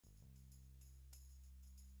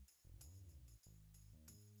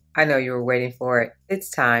I know you were waiting for it. It's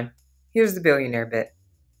time. Here's the Billionaire Bit.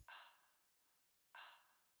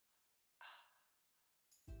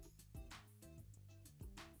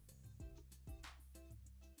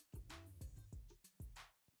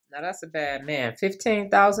 Now that's a bad man.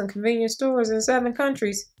 15,000 convenience stores in 7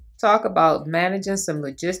 countries. Talk about managing some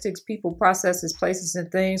logistics, people, processes, places,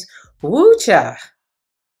 and things. Woo-cha!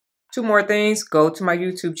 2 more things. Go to my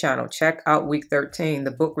YouTube channel. Check out week 13,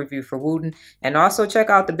 the book review for Wooten. And also check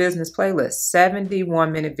out the business playlist.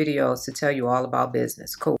 71-minute videos to tell you all about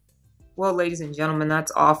business. Cool. Well, ladies and gentlemen,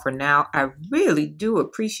 that's all for now. I really do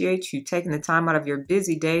appreciate you taking the time out of your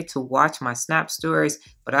busy day to watch my Snap stories,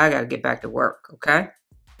 but I got to get back to work, okay?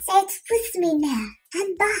 So excuse me now.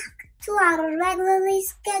 I'm back to our regularly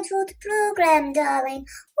scheduled program, darling.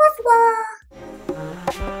 Woof woof.